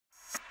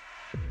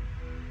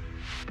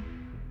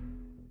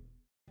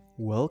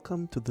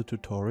Welcome to the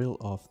tutorial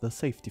of the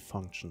safety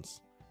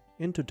functions.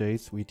 In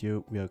today's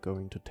video we are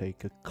going to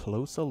take a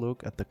closer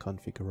look at the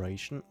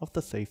configuration of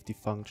the safety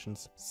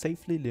functions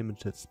Safely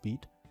Limited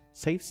Speed,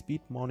 Safe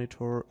Speed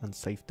Monitor and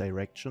Safe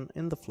Direction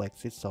in the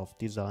Flexi Soft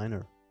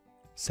Designer.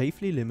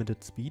 Safely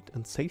Limited Speed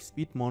and Safe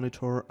Speed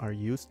Monitor are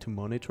used to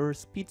monitor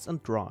speeds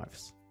and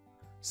drives.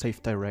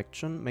 Safe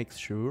Direction makes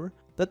sure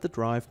that the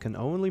drive can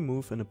only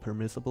move in a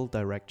permissible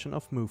direction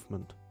of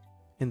movement.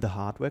 In the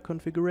hardware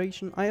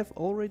configuration, I have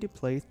already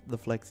placed the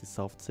Flexi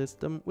Soft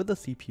system with a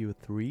CPU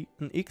 3,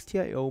 an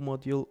XTIO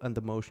module and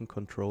the Motion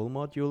Control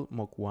Module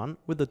MOC1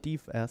 with a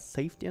DFS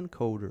safety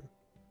encoder.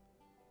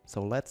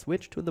 So let's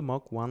switch to the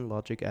MOC1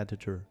 logic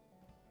editor.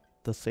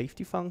 The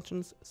safety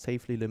functions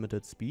Safely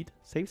Limited Speed,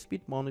 Safe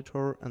Speed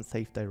Monitor and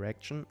Safe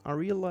Direction are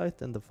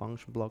realized in the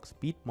function block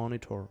Speed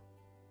Monitor.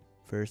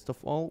 First of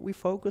all, we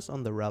focus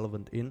on the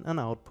relevant in and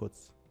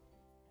outputs.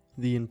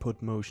 The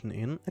input motion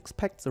in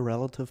expects a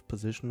relative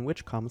position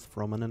which comes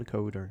from an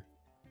encoder.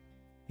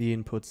 The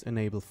inputs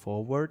enable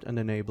forward and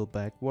enable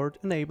backward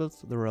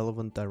enables the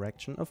relevant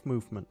direction of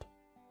movement.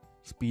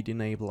 Speed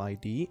enable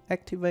ID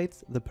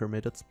activates the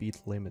permitted speed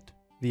limit.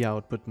 The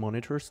output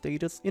monitor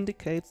status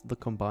indicates the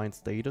combined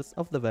status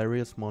of the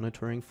various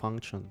monitoring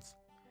functions.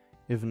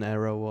 If an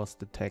error was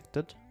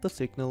detected, the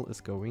signal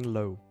is going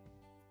low.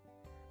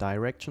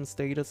 Direction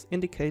status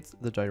indicates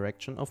the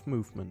direction of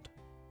movement.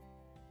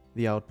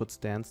 The output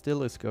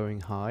standstill is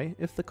going high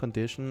if the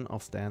condition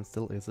of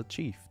standstill is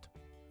achieved.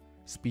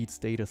 Speed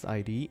status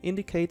ID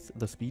indicates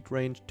the speed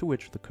range to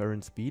which the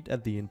current speed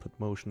at the input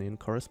motion in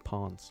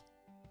corresponds.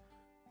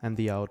 And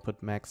the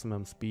output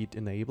maximum speed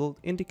enabled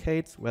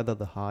indicates whether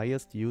the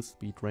highest used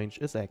speed range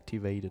is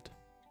activated.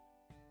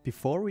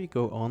 Before we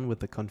go on with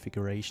the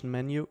configuration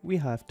menu, we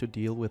have to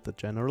deal with the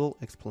general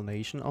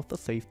explanation of the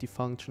safety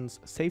functions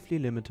Safely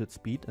Limited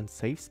Speed and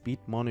Safe Speed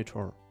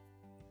Monitor.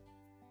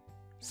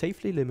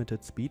 Safely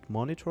Limited Speed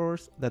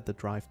monitors that the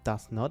drive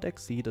does not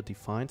exceed a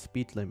defined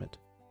speed limit.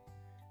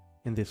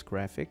 In this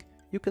graphic,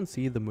 you can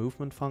see the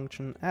movement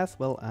function as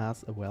well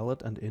as a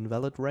valid and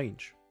invalid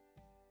range.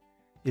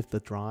 If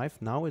the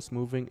drive now is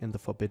moving in the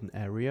forbidden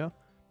area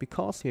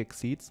because he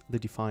exceeds the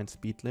defined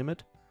speed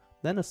limit,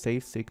 then a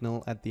safe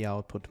signal at the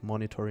output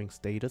monitoring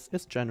status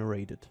is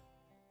generated.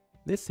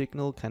 This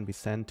signal can be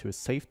sent to a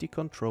safety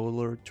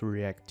controller to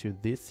react to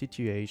this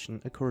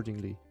situation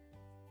accordingly.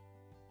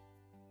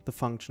 The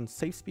function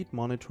Safe Speed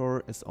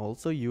Monitor is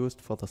also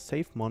used for the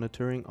safe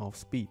monitoring of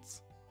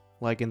speeds.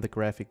 Like in the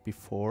graphic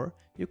before,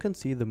 you can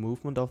see the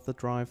movement of the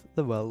drive,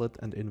 the valid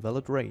and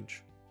invalid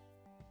range.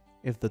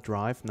 If the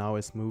drive now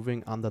is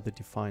moving under the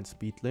defined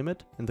speed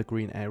limit in the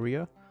green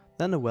area,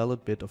 then a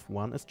valid bit of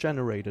 1 is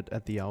generated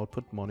at the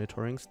output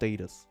monitoring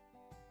status.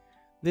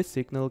 This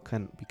signal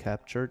can be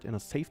captured in a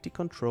safety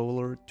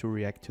controller to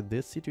react to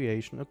this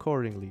situation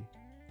accordingly.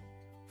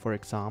 For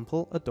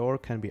example, a door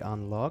can be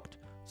unlocked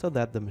so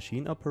that the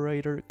machine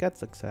operator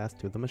gets access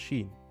to the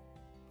machine.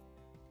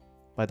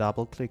 By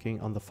double-clicking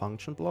on the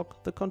function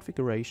block, the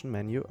configuration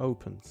menu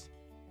opens.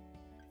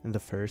 In the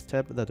first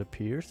tab that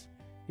appears,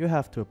 you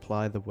have to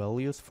apply the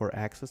values for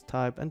access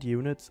type and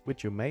units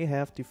which you may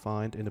have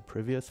defined in the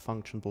previous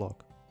function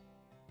block.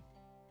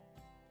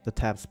 The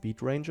tab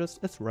Speed Ranges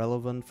is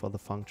relevant for the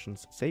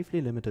functions Safely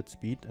Limited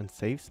Speed and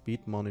Safe Speed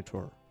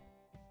Monitor.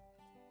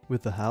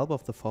 With the help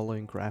of the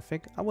following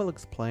graphic, I will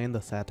explain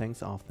the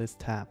settings of this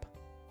tab.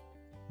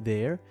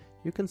 There,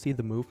 you can see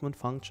the movement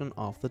function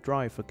of the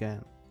drive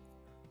again.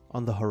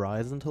 On the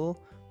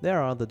horizontal,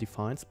 there are the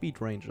defined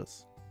speed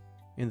ranges.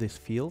 In this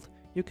field,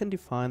 you can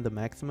define the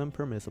maximum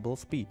permissible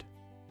speed.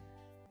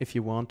 If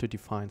you want to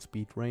define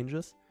speed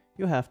ranges,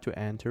 you have to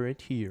enter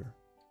it here.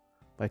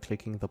 By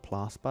clicking the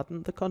plus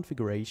button, the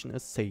configuration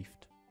is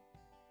saved.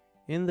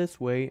 In this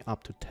way,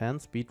 up to 10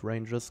 speed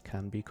ranges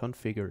can be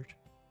configured.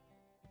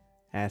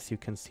 As you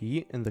can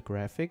see in the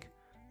graphic,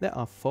 there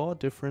are 4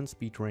 different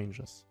speed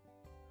ranges.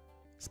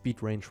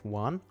 Speed range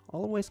 1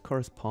 always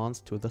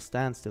corresponds to the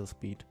standstill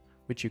speed,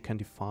 which you can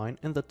define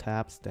in the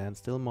tab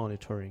Standstill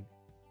Monitoring.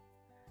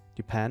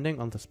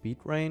 Depending on the speed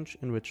range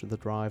in which the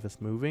drive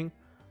is moving,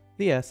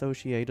 the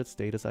associated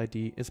status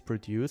ID is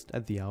produced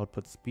at the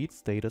output Speed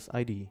Status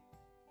ID.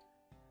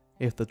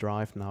 If the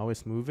drive now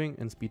is moving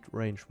in speed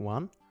range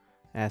 1,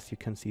 as you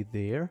can see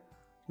there,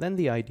 then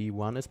the ID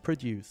 1 is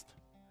produced.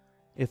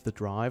 If the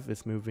drive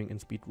is moving in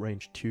speed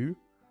range 2,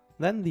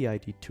 then the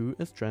ID 2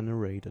 is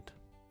generated.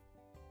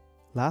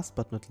 Last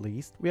but not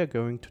least, we are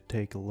going to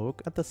take a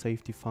look at the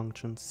safety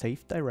function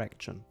Safe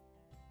Direction.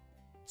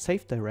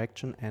 Safe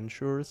Direction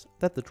ensures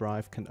that the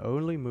drive can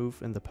only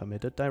move in the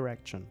permitted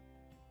direction.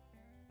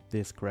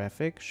 This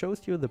graphic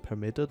shows you the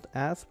permitted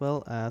as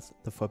well as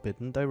the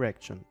forbidden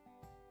direction.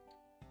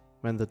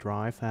 When the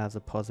drive has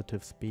a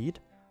positive speed,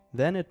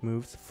 then it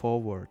moves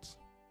forwards.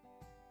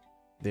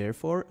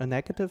 Therefore, a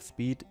negative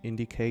speed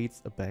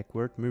indicates a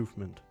backward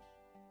movement.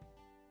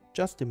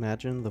 Just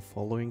imagine the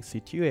following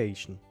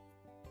situation.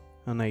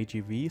 An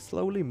AGV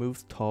slowly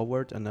moves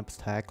toward an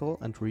obstacle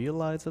and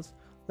realizes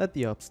that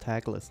the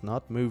obstacle is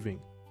not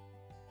moving.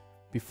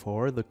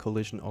 Before the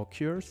collision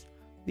occurs,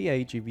 the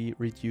AGV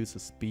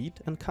reduces speed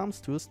and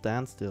comes to a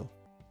standstill.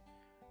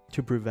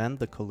 To prevent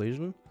the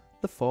collision,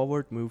 the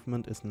forward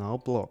movement is now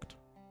blocked.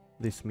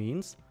 This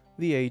means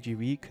the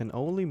AGV can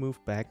only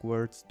move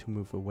backwards to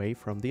move away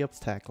from the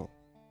obstacle.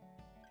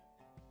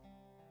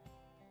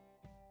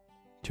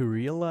 To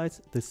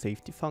realize the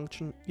safety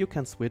function, you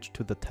can switch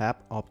to the tab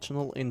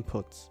Optional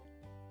Inputs.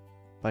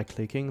 By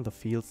clicking the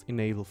fields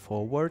Enable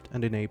Forward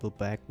and Enable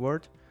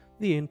Backward,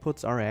 the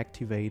inputs are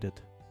activated.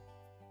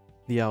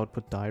 The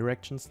output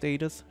direction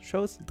status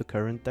shows the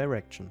current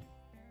direction.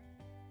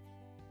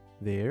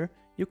 There,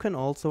 you can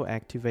also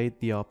activate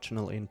the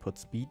optional input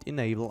Speed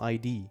Enable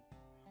ID.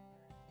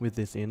 With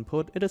this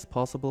input, it is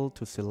possible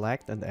to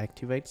select and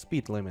activate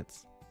speed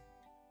limits.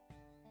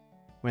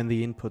 When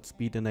the input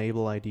Speed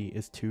Enable ID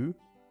is 2,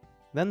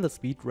 then the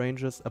speed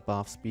ranges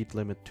above speed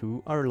limit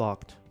 2 are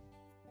locked.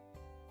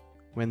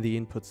 When the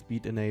input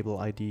Speed Enable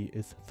ID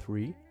is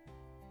 3,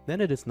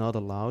 then it is not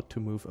allowed to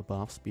move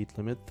above speed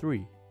limit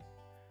 3.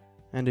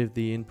 And if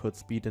the input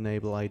Speed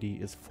Enable ID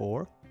is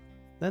 4,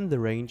 then the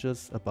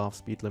ranges above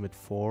speed limit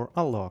 4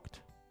 are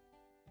locked.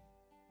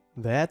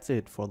 That's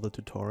it for the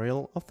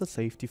tutorial of the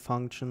safety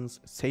functions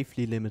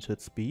Safely Limited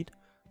Speed,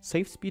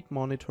 Safe Speed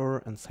Monitor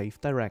and Safe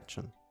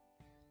Direction.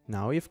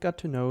 Now you've got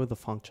to know the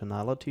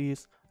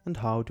functionalities and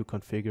how to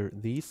configure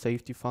these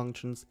safety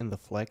functions in the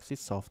Flexi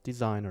Soft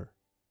Designer.